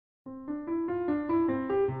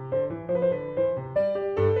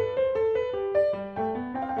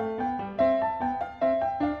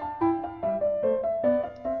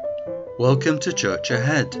Welcome to Church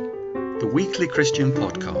Ahead, the weekly Christian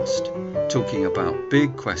podcast talking about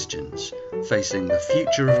big questions facing the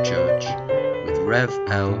future of church with Rev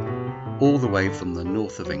L, all the way from the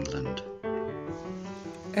north of England.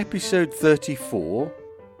 Episode 34,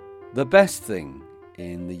 The Best Thing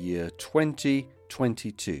in the year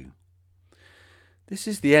 2022. This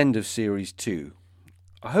is the end of Series 2.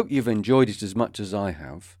 I hope you've enjoyed it as much as I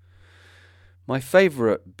have. My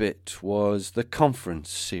favourite bit was the conference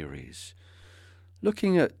series.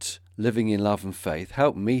 Looking at living in love and faith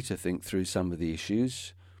helped me to think through some of the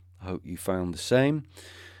issues. I hope you found the same.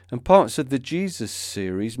 And parts of the Jesus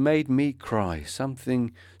series made me cry.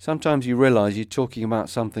 Sometimes you realise you're talking about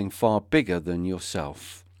something far bigger than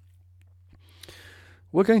yourself.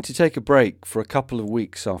 We're going to take a break for a couple of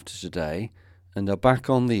weeks after today and are back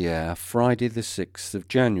on the air Friday the 6th of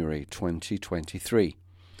January 2023.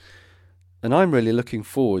 And I'm really looking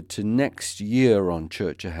forward to next year on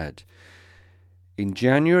Church Ahead. In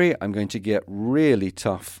January, I'm going to get really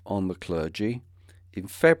tough on the clergy. In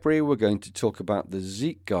February, we're going to talk about the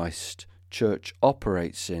zeitgeist church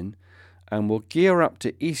operates in, and we'll gear up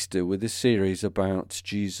to Easter with a series about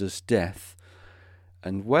Jesus' death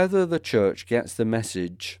and whether the church gets the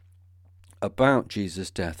message about Jesus'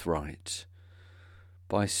 death right.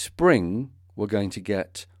 By spring, we're going to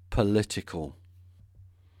get political.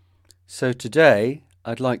 So today,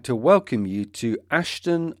 I'd like to welcome you to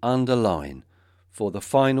Ashton Under-Lyne for the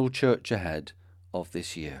final Church Ahead of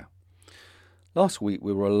this year. Last week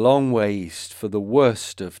we were a long way east for the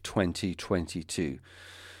worst of 2022.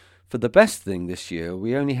 For the best thing this year,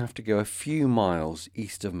 we only have to go a few miles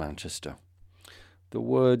east of Manchester. The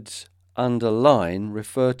words Under-Lyne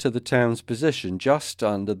refer to the town's position just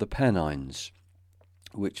under the Pennines,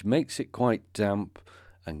 which makes it quite damp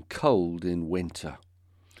and cold in winter.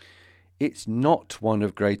 It's not one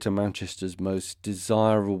of Greater Manchester's most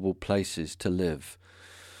desirable places to live.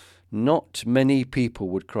 Not many people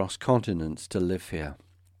would cross continents to live here.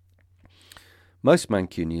 Most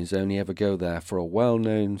Mancunians only ever go there for a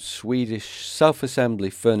well-known Swedish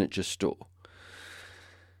self-assembly furniture store.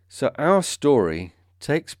 So our story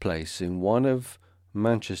takes place in one of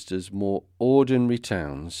Manchester's more ordinary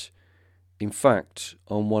towns, in fact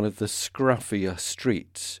on one of the scruffier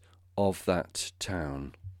streets of that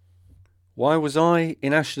town. Why was I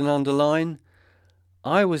in Ashton Under-Lyne?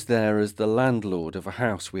 I was there as the landlord of a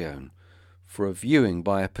house we own for a viewing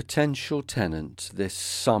by a potential tenant this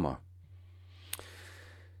summer.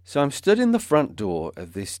 So I'm stood in the front door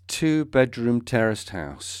of this 2-bedroom terraced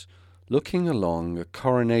house looking along a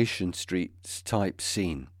Coronation Street type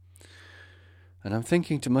scene. And I'm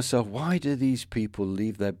thinking to myself, why do these people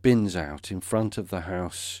leave their bins out in front of the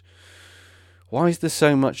house? Why is there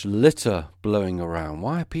so much litter blowing around?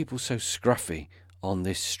 Why are people so scruffy on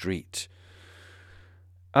this street?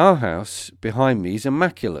 Our house behind me is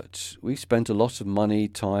immaculate. We spent a lot of money,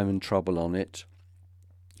 time and trouble on it.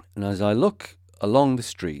 And as I look along the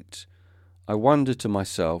street, I wonder to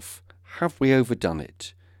myself, have we overdone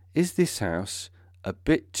it? Is this house a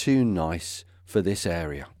bit too nice for this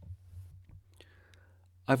area?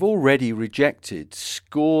 I've already rejected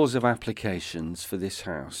scores of applications for this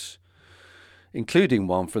house, including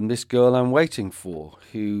one from this girl I'm waiting for,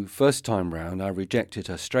 who first time round I rejected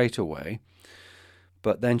her straight away,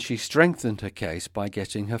 but then she strengthened her case by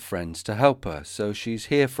getting her friends to help her, so she's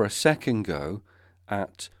here for a second go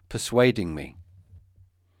at persuading me.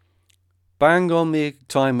 Bang on the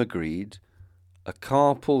time agreed, a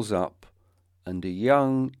car pulls up and a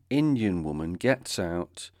young Indian woman gets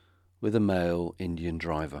out with a male Indian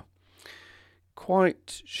driver.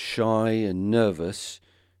 Quite shy and nervous,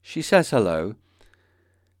 she says hello,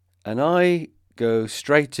 and I go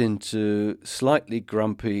straight into slightly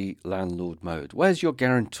grumpy landlord mode. Where's your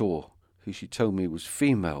guarantor? Who she told me was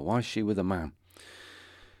female. Why is she with a man?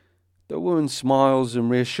 The woman smiles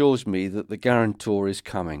and reassures me that the guarantor is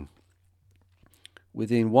coming.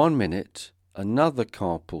 Within 1 minute, another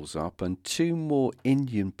car pulls up and 2 more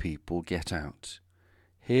Indian people get out.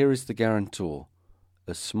 Here is the guarantor,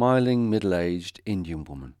 a smiling middle-aged Indian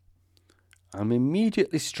woman. I'm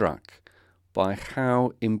immediately struck by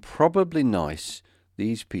how improbably nice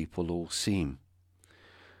these people all seem.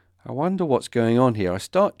 I wonder what's going on here. I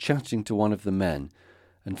start chatting to one of the men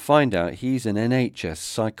and find out he's an NHS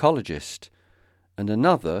psychologist and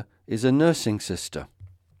another is a nursing sister.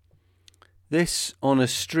 This on a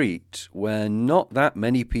street where not that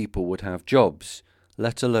many people would have jobs,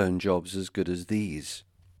 let alone jobs as good as these.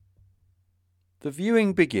 The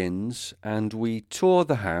viewing begins and we tour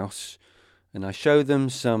the house, and I show them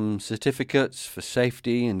some certificates for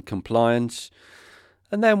safety and compliance,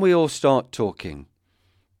 and then we all start talking.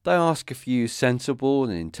 They ask a few sensible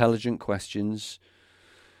and intelligent questions.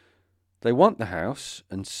 They want the house,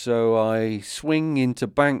 and so I swing into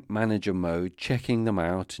bank manager mode, checking them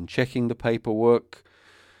out and checking the paperwork.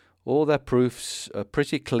 All their proofs are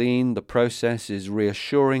pretty clean. The process is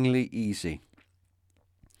reassuringly easy.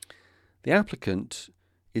 The applicant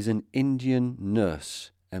is an Indian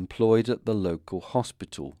nurse employed at the local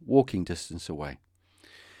hospital, walking distance away.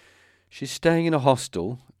 She's staying in a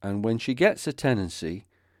hostel, and when she gets a tenancy,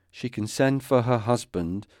 she can send for her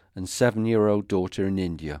husband and 7-year-old daughter in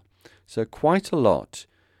India. So quite a lot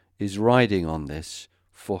is riding on this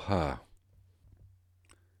for her.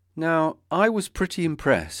 Now, I was pretty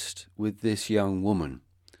impressed with this young woman,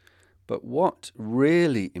 but what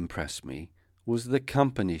really impressed me was the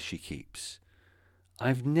company she keeps.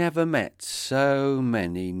 I've never met so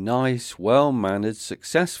many nice, well-mannered,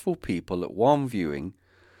 successful people at one viewing,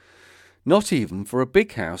 not even for a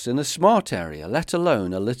big house in a smart area, let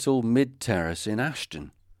alone a little mid-terrace in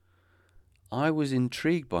Ashton. I was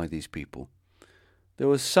intrigued by these people. There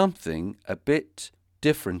was something a bit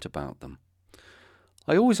different about them.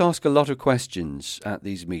 I always ask a lot of questions at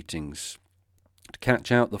these meetings to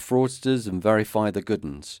catch out the fraudsters and verify the good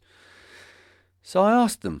ones. So I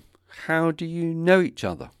asked them, how do you know each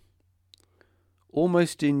other?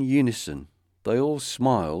 Almost in unison, they all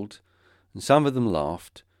smiled, and some of them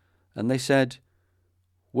laughed, and they said,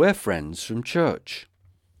 we're friends from church.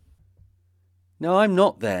 Now, I'm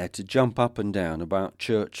not there to jump up and down about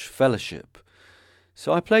church fellowship,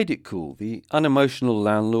 so I played it cool, the unemotional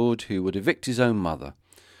landlord who would evict his own mother.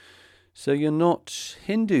 So you're not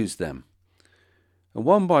Hindus then? And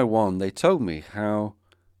one by one they told me how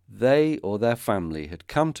they or their family had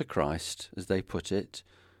come to Christ, as they put it,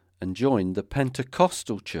 and joined the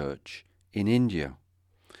Pentecostal church in India.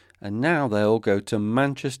 And now they all go to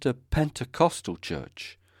Manchester Pentecostal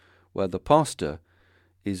Church, where the pastor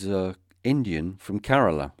is an Indian from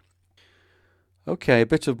Kerala. Okay, a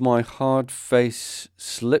bit of my hard face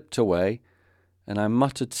slipped away, and I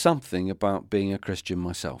muttered something about being a Christian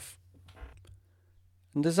myself.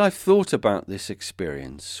 And as I've thought about this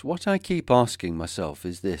experience, what I keep asking myself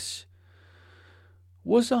is this.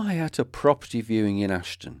 Was I at a property viewing in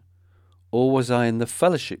Ashton, or was I in the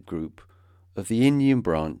fellowship group of the Indian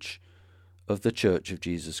branch of the Church of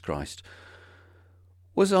Jesus Christ?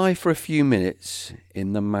 Was I for a few minutes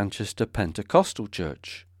in the Manchester Pentecostal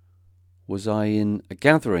Church? Was I in a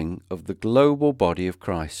gathering of the global body of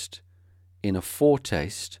Christ, in a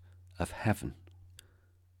foretaste of heaven?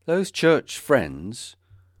 Those church friends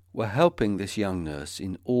were helping this young nurse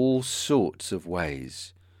in all sorts of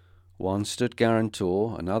ways. One stood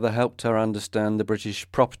guarantor, another helped her understand the British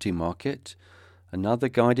property market, another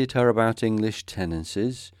guided her about English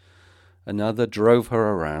tenancies, another drove her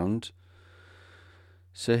around.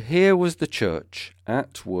 So here was the church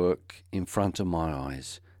at work in front of my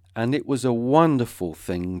eyes, and it was a wonderful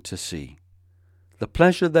thing to see. The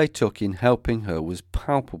pleasure they took in helping her was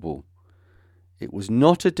palpable. It was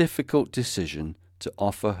not a difficult decision to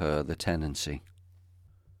offer her the tenancy.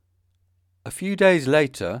 A few days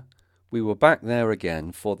later, we were back there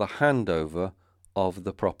again for the handover of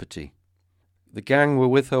the property. The gang were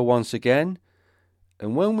with her once again,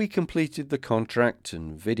 and when we completed the contract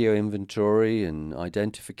and video inventory and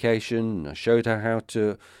identification, I showed her how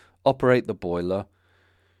to operate the boiler.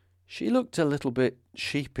 She looked a little bit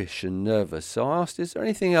sheepish and nervous, so I asked, is there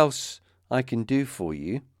anything else I can do for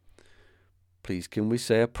you? Please can we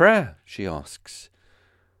say a prayer, she asks.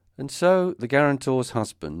 And so the guarantor's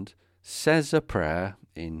husband says a prayer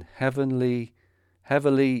in heavily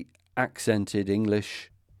accented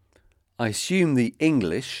English. I assume the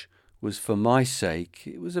English was for my sake.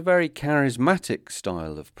 It was a very charismatic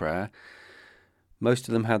style of prayer. Most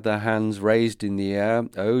of them had their hands raised in the air.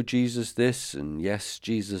 Oh, Jesus this, and yes,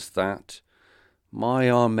 Jesus that. My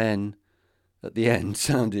amen at the end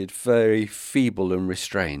sounded very feeble and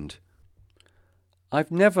restrained.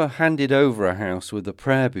 I've never handed over a house with a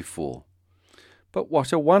prayer before, but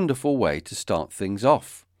what a wonderful way to start things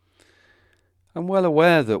off. I'm well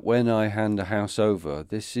aware that when I hand a house over,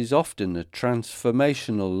 this is often a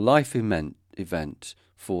transformational life event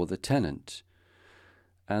for the tenant.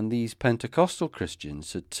 And these Pentecostal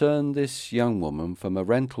Christians had turned this young woman from a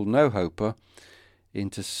rental no-hoper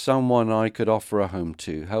into someone I could offer a home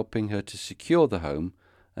to, helping her to secure the home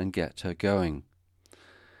and get her going.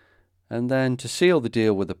 And then to seal the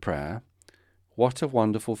deal with a prayer, what a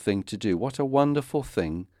wonderful thing to do. What a wonderful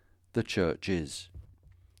thing the church is.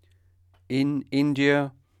 In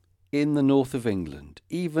India, in the north of England,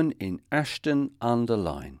 even in Ashton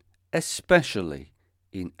Under-Lyne, especially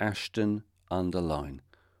in Ashton Under-Lyne,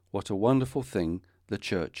 what a wonderful thing the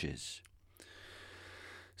church is.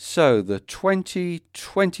 So, the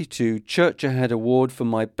 2022 Church Ahead Award for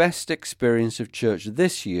my best experience of church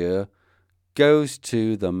this year goes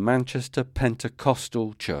to the Manchester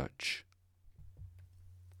Pentecostal Church.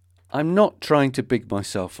 I'm not trying to big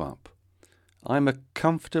myself up. I'm a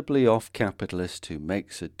comfortably off capitalist who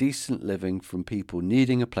makes a decent living from people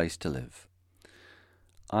needing a place to live.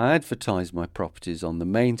 I advertise my properties on the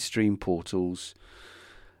mainstream portals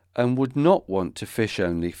and would not want to fish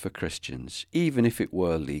only for Christians, even if it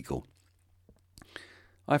were legal.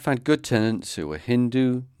 I found good tenants who were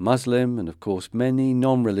Hindu, Muslim, and of course many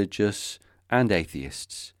non-religious and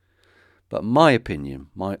atheists. But my opinion,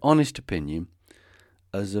 my honest opinion,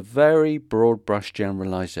 as a very broad brush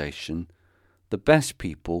generalisation, the best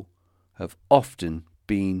people have often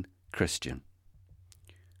been Christian.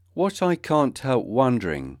 What I can't help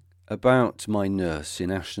wondering about my nurse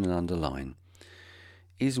in Ashton Under-Lyne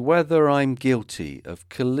is whether I'm guilty of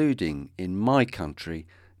colluding in my country,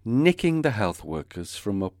 nicking the health workers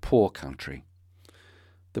from a poor country.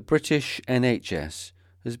 The British NHS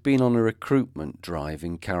has been on a recruitment drive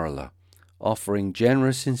in Kerala, offering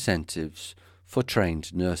generous incentives for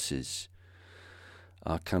trained nurses.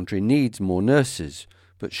 Our country needs more nurses,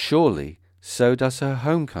 but surely so does her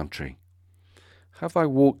home country. Have I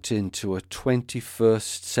walked into a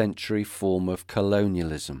 21st century form of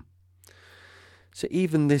colonialism? So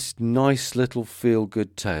even this nice little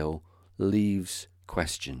feel-good tale leaves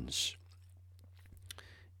questions.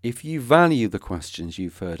 If you value the questions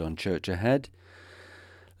you've heard on Church Ahead,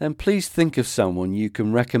 then please think of someone you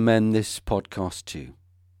can recommend this podcast to.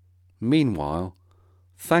 Meanwhile,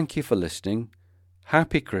 thank you for listening,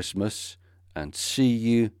 happy Christmas, and see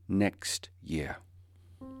you next year.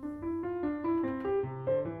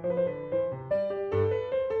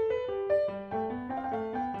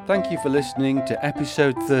 Thank you for listening to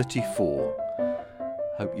episode 34.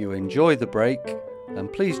 Hope you enjoy the break,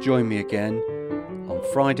 and please join me again on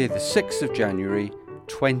Friday the 6th of January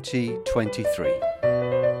 2023.